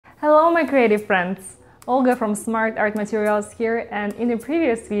Hello my creative friends! Olga from Smart Art Materials here, and in the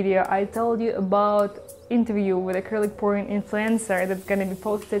previous video I told you about interview with acrylic pouring influencer that's gonna be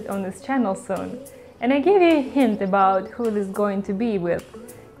posted on this channel soon. And I gave you a hint about who this is going to be with.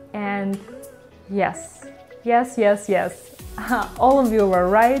 And yes, all of you were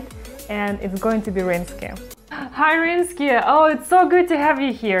right, and it's going to be Rinske. Hi Rinske! Oh, it's so good to have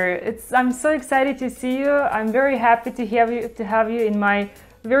you here. I'm so excited to see you. I'm very happy to have you in my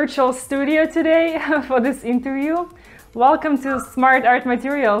virtual studio today for this interview. Welcome to Smart Art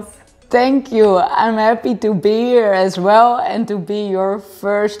Materials. Thank you. I'm happy to be here as well and to be your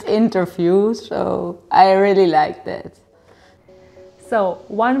first interview, so I really like that. So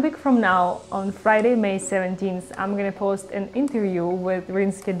 1 week from now, on Friday, May 17th, I'm gonna post an interview with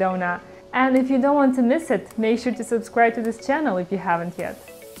Rinske Douna. And if you don't want to miss it, make sure to subscribe to this channel if you haven't yet.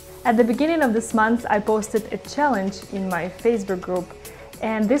 At the beginning of this month, I posted a challenge in my Facebook group.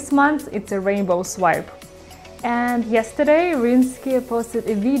 And this month it's a rainbow swipe. And yesterday Rinske posted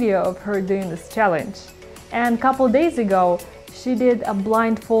a video of her doing this challenge. And a couple days ago she did a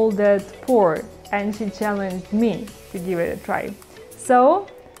blindfolded pour and she challenged me to give it a try. So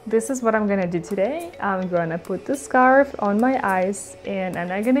this is what I'm gonna do today. I'm gonna put the scarf on my eyes and I'm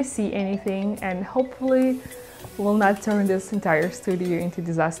not gonna see anything, and hopefully will not turn this entire studio into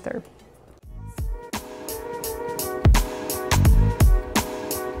disaster.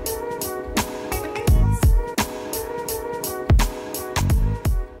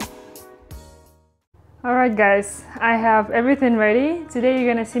 Alright guys, I have everything ready. Today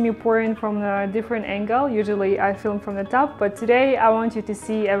you're gonna see me pouring from a different angle. Usually I film from the top, but today I want you to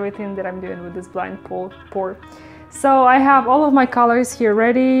see everything that I'm doing with this blindfold pour. So I have all of my colors here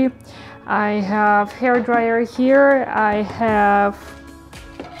ready. I have hair dryer here. I have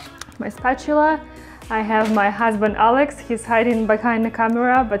my spatula. I have my husband Alex. He's hiding behind the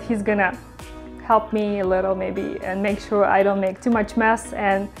camera, but he's gonna help me a little maybe and make sure I don't make too much mess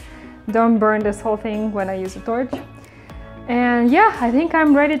and don't burn this whole thing when I use a torch. And yeah, I think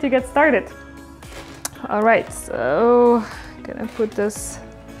I'm ready to get started. All right, so I'm gonna put this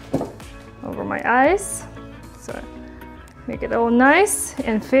over my eyes. So make it all nice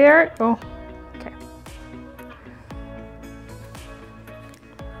and fair. Oh, okay.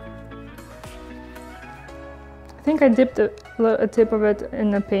 I think I dipped a tip of it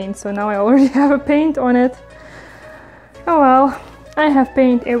in the paint, so now I already have a paint on it. Oh well. I have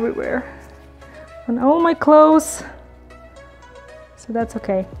paint everywhere on all my clothes, so that's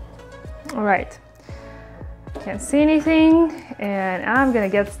okay. All right, can't see anything, and I'm gonna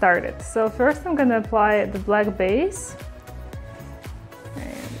get started. So first I'm gonna apply the black base,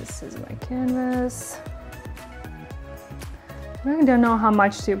 and this is my canvas. I really don't know how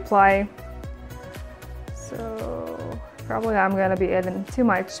much to apply, so probably I'm gonna be adding too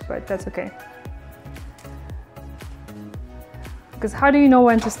much, but that's okay. Because how do you know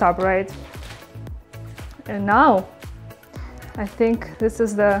when to stop, right? And now, I think this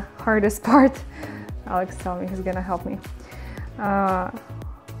is the hardest part. Alex told me he's gonna help me. To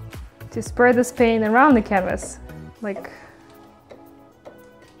spread this paint around the canvas. Like,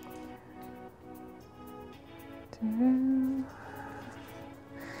 and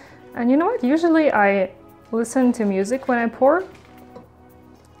you know what? Usually I listen to music when I pour.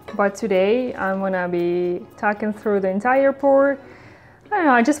 But today I'm gonna be talking through the entire pour. I don't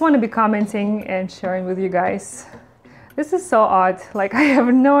know, I just want to be commenting and sharing with you guys. This is so odd, like I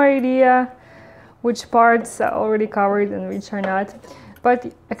have no idea which parts are already covered and which are not.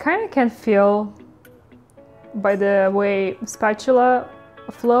 But I kind of can feel by the way spatula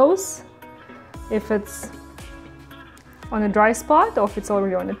flows if it's on a dry spot or if it's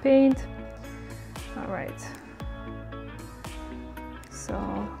already on the paint. All right. So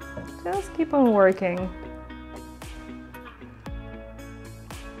just keep on working.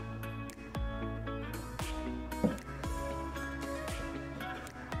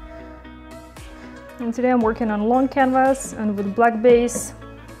 And today I'm working on long canvas and with black base.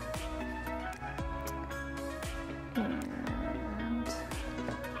 And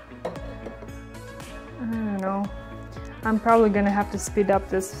I don't know. I'm probably gonna have to speed up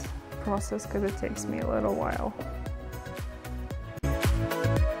this process because it takes me a little while.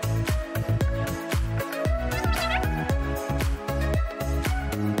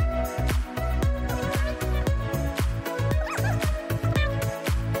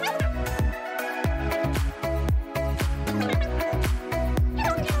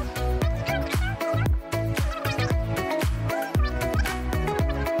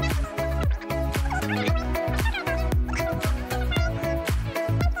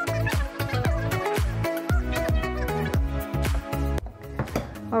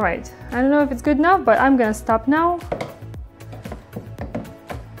 right, I don't know if it's good enough, but I'm gonna stop now.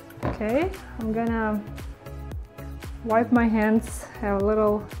 Okay, I'm gonna wipe my hands. I have a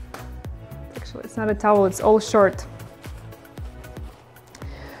little, actually it's not a towel, it's all short.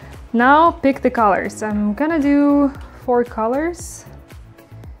 Now pick the colors. I'm gonna do 4 colors.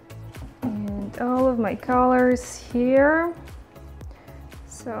 And all of my colors here.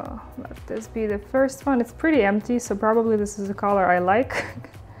 So let this be the first one. It's pretty empty, so probably this is a color I like.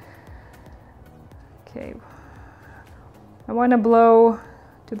 Okay, I want to blow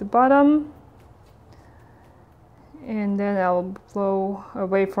to the bottom, and then I'll blow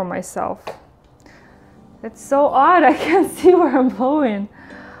away from myself. It's so odd, I can't see where I'm blowing.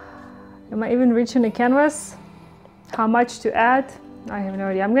 Am I even reaching the canvas? How much to add? I have no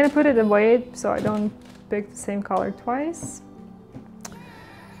idea. I'm gonna put it away so I don't pick the same color twice.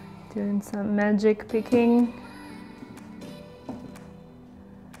 Doing some magic picking.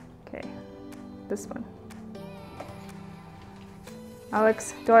 Okay, this one.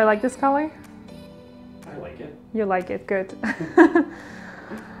 Alex, do I like this color? I like it. You like it, good.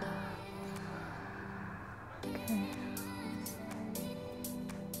 Okay.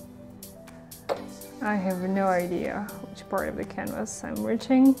 I have no idea which part of the canvas I'm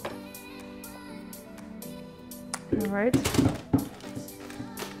reaching. All right.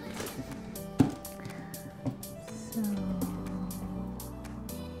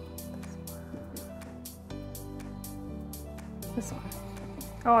 This one.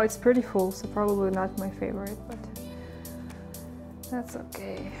 Oh, it's pretty full, so probably not my favorite, but that's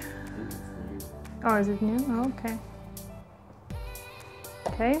okay. Oh, is it new? Oh, okay.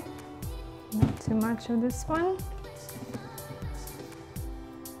 Okay, not too much of this one.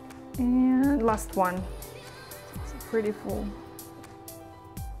 And last one. It's pretty full.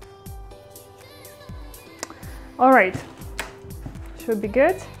 All right, should be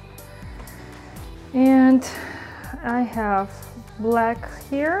good. And I have black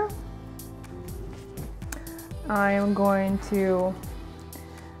here. I am going to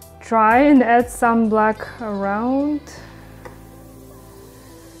try and add some black around.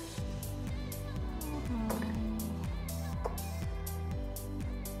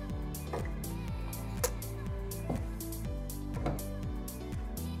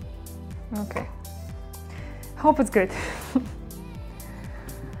 Okay, hope it's good.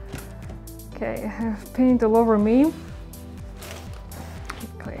 Okay, I have paint all over me.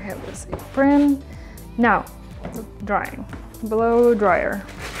 Okay, I have this apron. Now, drying. Blow dryer.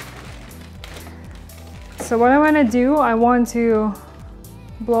 So what I want to do, I want to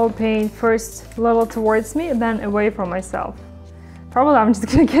blow paint first a little towards me and then away from myself. Probably I'm just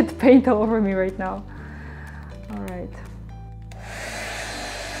gonna get the paint all over me right now. All right.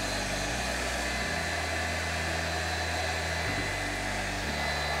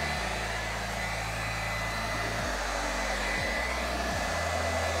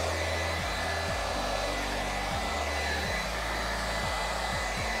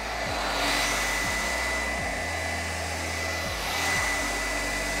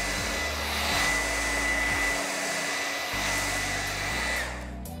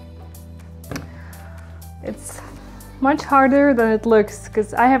 It's much harder than it looks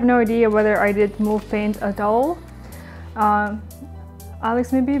because I have no idea whether I did move paint at all.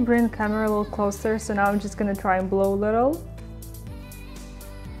 Alex, maybe bring the camera a little closer, so now I'm just gonna try and blow a little.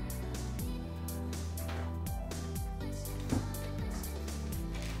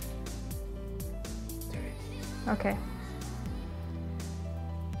 Okay.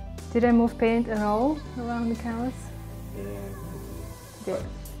 Did I move paint at all around the canvas? Yeah. Did.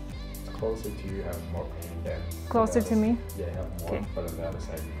 Closer to you have more paint than Closer to me? Yeah, you have more, Okay. but on the other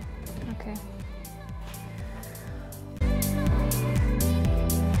side. Okay.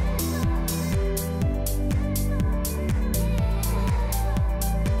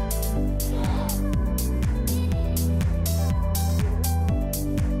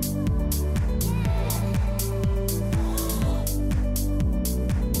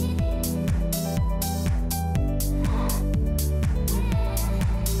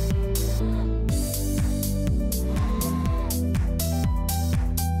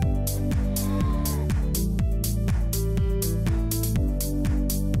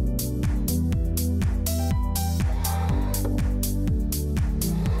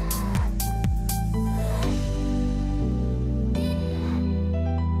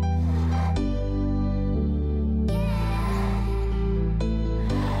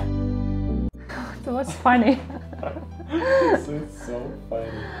 So what's funny? It's so funny.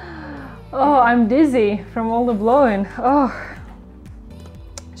 Oh, I'm dizzy from all the blowing. Oh,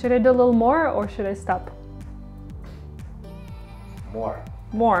 should I do a little more or should I stop? More.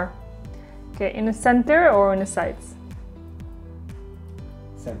 More. Okay, in the center or in the sides?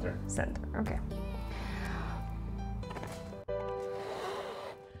 Center. Center, okay.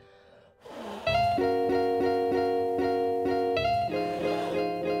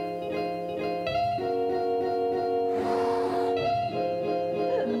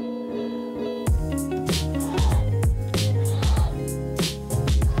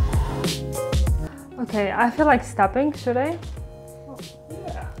 Okay, I feel like stopping, should I?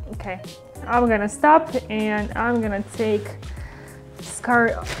 Yeah. Okay, I'm gonna stop and I'm gonna take this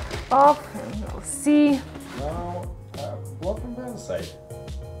card off and we'll see. Now, block from the other side.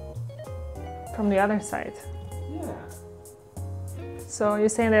 From the other side. Yeah. So you're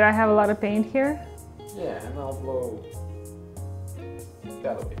saying that I have a lot of paint here? Yeah, and I'll blow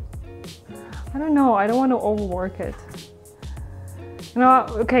that way. I don't know, I don't want to overwork it. No,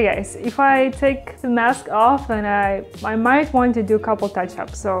 okay guys, if I take the mask off, then I might want to do a couple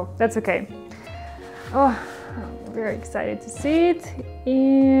touch-ups, so that's okay. Oh, I'm very excited to see it,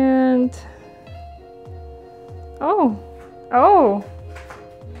 and... Oh,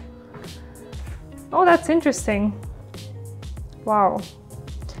 that's interesting. Wow,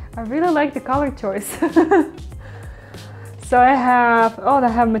 I really like the color choice. So I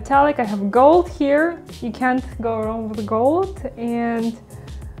have metallic, I have gold here. You can't go wrong with gold. And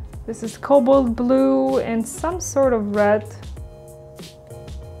this is cobalt blue and some sort of red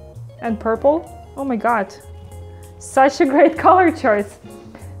and purple. Oh my God, such a great color choice.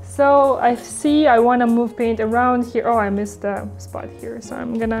 So I see I want to move paint around here. Oh, I missed the spot here, so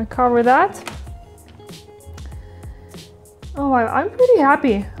I'm gonna cover that. Oh, I'm pretty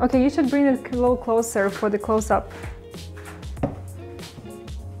happy. Okay, you should bring it a little closer for the close-up.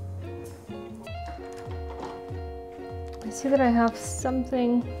 I see that I have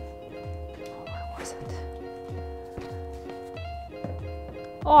something. Oh, where was it?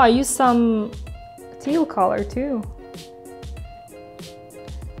 Oh, I used some teal color too.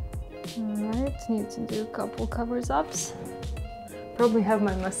 Alright, need to do a couple covers ups. Probably have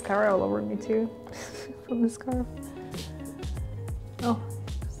my mascara all over me too from the scarf. Oh,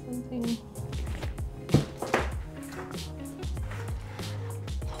 something.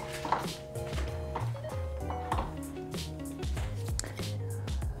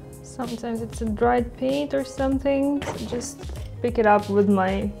 Sometimes it's a dried paint or something, so just pick it up with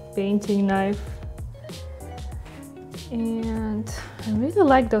my painting knife. And I really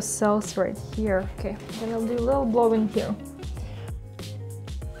like those cells right here. Okay, then I'll do a little blow in here.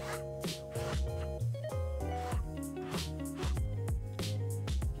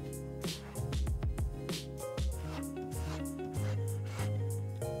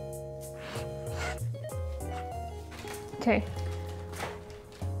 Okay.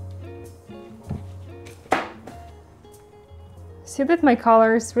 See that my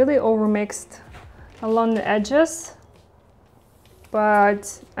color is really overmixed along the edges,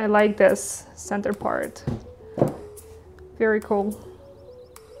 but I like this center part. Very cool.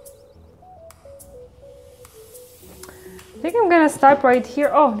 I think I'm gonna stop right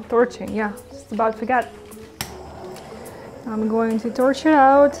here. Oh, torching, yeah, just about forgot. I'm going to torch it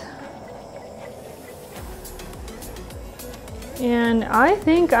out. And I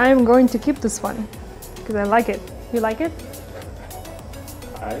think I'm going to keep this one because I like it. You like it?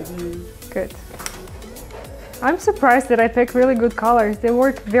 I do. Good. I'm surprised that I picked really good colors. They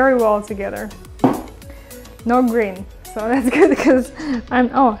work very well together. No green, so that's good because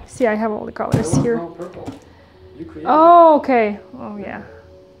oh, see, I have all the colors here. No purple. You created Oh, okay. Oh, yeah.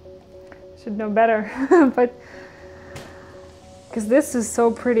 Should know better, but because this is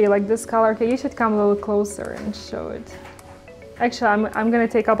so pretty, like this color. Okay, you should come a little closer and show it. Actually, I'm gonna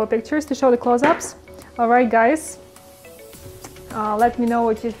take a couple pictures to show the close-ups. All right, guys. Let me know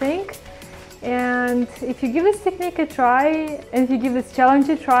what you think. And if you give this technique a try, and if you give this challenge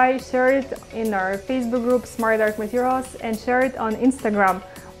a try, share it in our Facebook group, Smart Art Materials, and share it on Instagram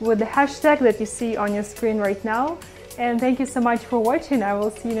with the hashtag that you see on your screen right now. And thank you so much for watching. I will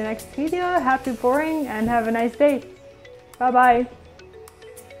see you in the next video. Happy pouring and have a nice day. Bye-bye.